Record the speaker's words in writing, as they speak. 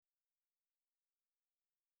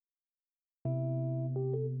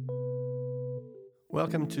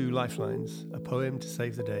Welcome to Lifelines, a poem to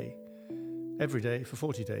save the day. Every day for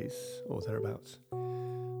 40 days, or thereabouts.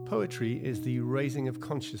 Poetry is the raising of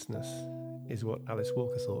consciousness, is what Alice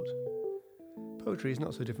Walker thought. Poetry is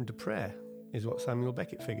not so different to prayer, is what Samuel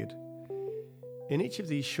Beckett figured. In each of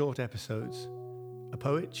these short episodes, a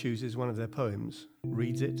poet chooses one of their poems,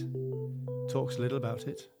 reads it, talks a little about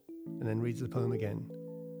it, and then reads the poem again.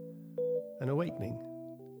 An awakening,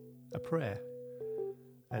 a prayer,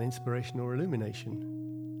 an inspiration or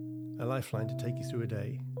illumination, a lifeline to take you through a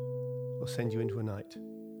day or send you into a night.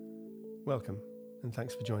 Welcome, and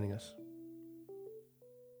thanks for joining us.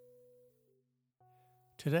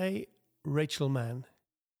 Today, Rachel Mann.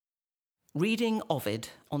 Reading Ovid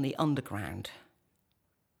on the Underground.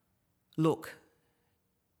 Look,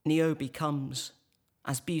 Niobe comes,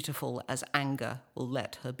 as beautiful as anger will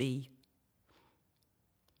let her be.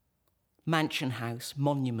 Mansion house,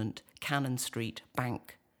 monument, Cannon Street,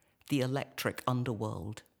 bank, the electric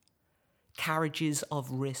underworld. Carriages of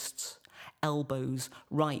wrists, elbows,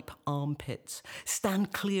 ripe armpits.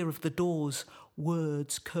 Stand clear of the doors,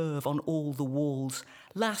 words curve on all the walls.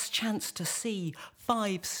 Last chance to see,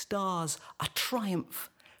 5 stars, a triumph.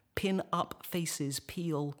 Pin up faces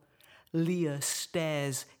peel. Lear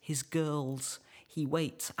stares his girls. He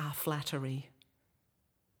waits our flattery.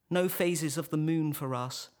 No phases of the moon for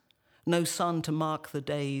us. No sun to mark the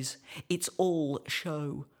days. It's all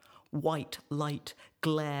show. White light,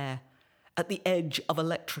 glare. At the edge of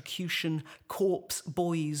electrocution, corpse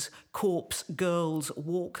boys, corpse girls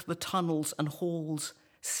walk the tunnels and halls.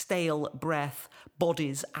 Stale breath,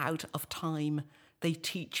 bodies out of time. They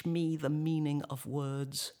teach me the meaning of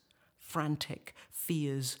words. Frantic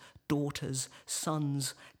fears, daughters,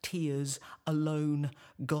 sons, tears, alone,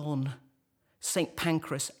 gone. St.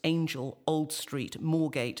 Pancras, Angel, Old Street,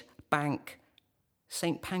 Moorgate, Bank.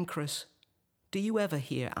 St. Pancras, do you ever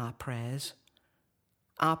hear our prayers?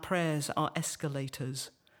 Our prayers are escalators,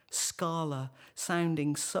 Scala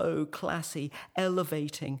sounding so classy,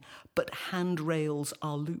 elevating, but handrails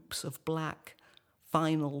are loops of black.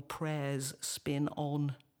 Final prayers spin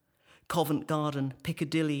on. Covent Garden,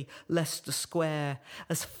 Piccadilly, Leicester Square.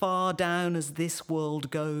 As far down as this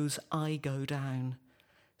world goes, I go down.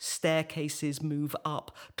 Staircases move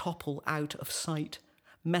up, topple out of sight.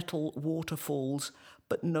 Metal waterfalls,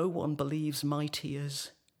 but no one believes my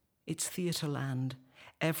tears. It's Theatreland,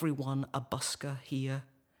 everyone a busker here.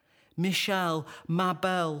 Michelle, ma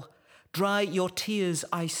belle, dry your tears,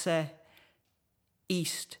 I say.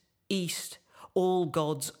 East, east, all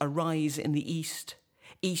gods arise in the east.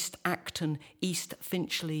 East Acton, East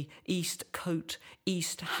Finchley, East Cote,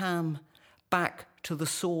 East Ham. Back to the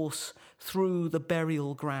source, through the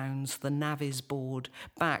burial grounds, the navvies board,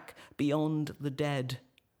 back beyond the dead.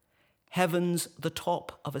 Heaven's the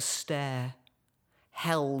top of a stair,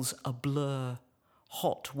 hell's a blur,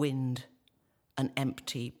 hot wind, an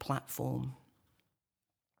empty platform.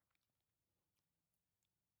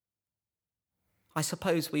 I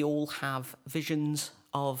suppose we all have visions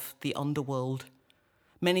of the underworld.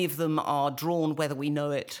 Many of them are drawn, whether we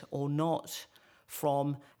know it or not,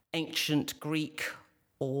 from ancient Greek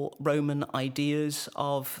or Roman ideas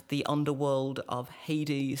of the underworld of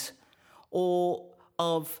Hades, or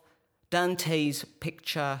of Dante's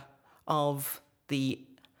picture of the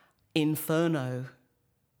Inferno.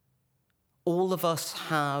 All of us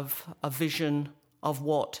have a vision of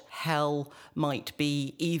what hell might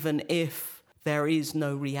be, even if there is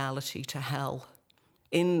no reality to hell.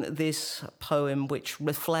 In this poem, which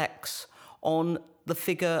reflects on the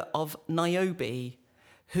figure of Niobe,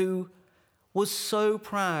 who was so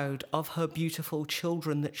proud of her beautiful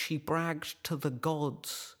children that she bragged to the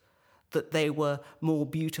gods that they were more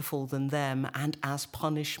beautiful than them, and as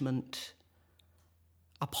punishment,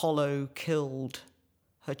 Apollo killed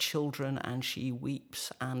her children, and she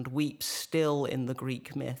weeps and weeps still in the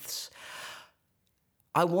Greek myths.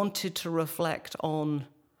 I wanted to reflect on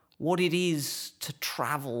what it is to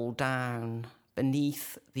travel down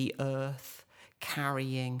beneath the earth,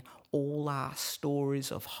 carrying all our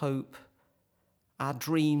stories of hope, our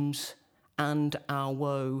dreams, and our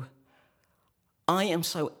woe. I am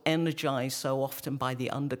so energized so often by the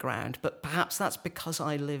underground, but perhaps that's because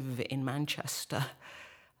I live in Manchester,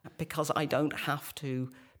 because I don't have to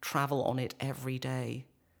travel on it every day.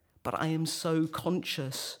 But I am so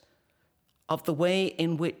conscious of the way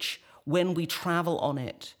in which, when we travel on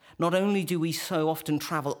it, not only do we so often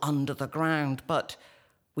travel under the ground, but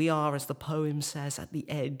we are, as the poem says, at the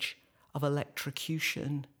edge of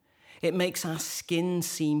electrocution. It makes our skin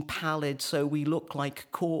seem pallid, so we look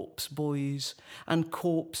like corpse boys and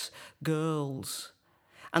corpse girls.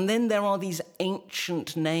 And then there are these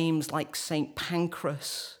ancient names like St.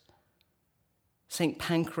 Pancras, St.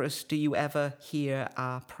 Pancras, do you ever hear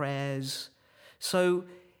our prayers? So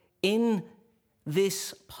in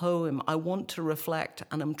this poem, I want to reflect,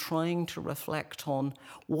 and I'm trying to reflect on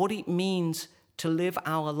what it means to live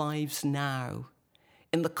our lives now,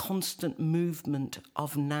 in the constant movement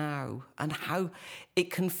of now, and how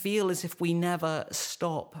it can feel as if we never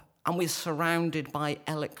stop, and we're surrounded by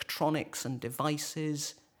electronics and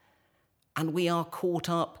devices, and we are caught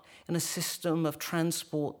up in a system of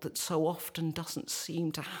transport that so often doesn't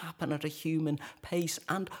seem to happen at a human pace.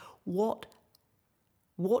 And what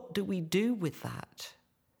do we do with that?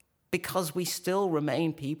 Because we still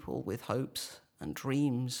remain people with hopes and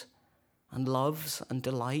dreams and loves and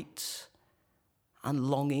delights and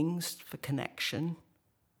longings for connection.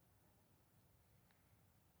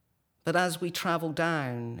 But as we travel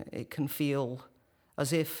down, it can feel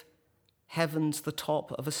as if heaven's the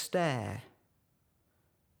top of a stair,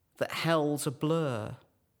 that hell's a blur,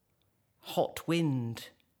 hot wind,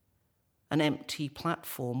 an empty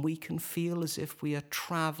platform. We can feel as if we are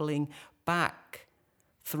travelling back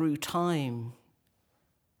through time,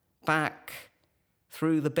 back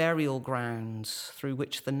through the burial grounds through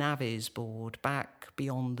which the navvies board, back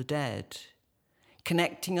beyond the dead,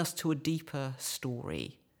 connecting us to a deeper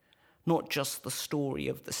story, not just the story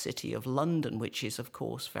of the city of London, which is, of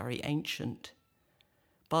course, very ancient,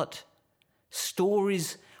 but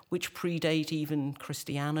stories which predate even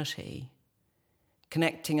Christianity,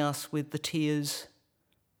 connecting us with the tears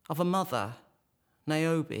of a mother,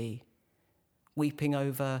 Niobe, weeping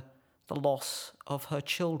over the loss of her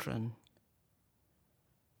children.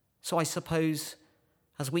 So I suppose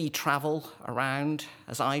as we travel around,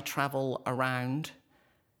 as I travel around,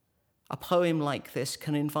 a poem like this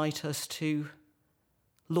can invite us to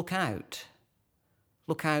look out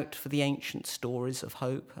for the ancient stories of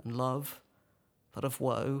hope and love, but of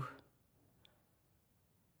woe,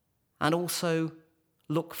 and also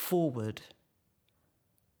look forward.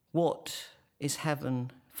 What is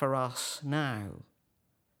heaven for us now?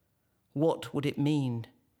 What would it mean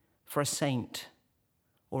for a saint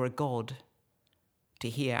or a god to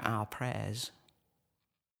hear our prayers?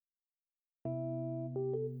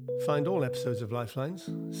 Find all episodes of Lifelines,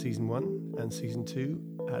 Season 1 and Season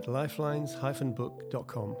 2, at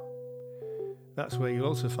lifelines-book.com. That's where you'll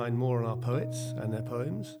also find more on our poets and their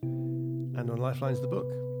poems, and on Lifelines the Book,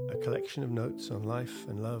 a collection of notes on life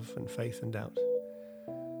and love and faith and doubt.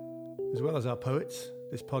 As well as our poets,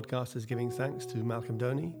 this podcast is giving thanks to Malcolm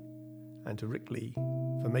Doney and to Rick Lee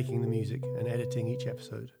for making the music and editing each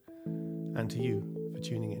episode, and to you for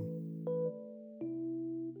tuning in.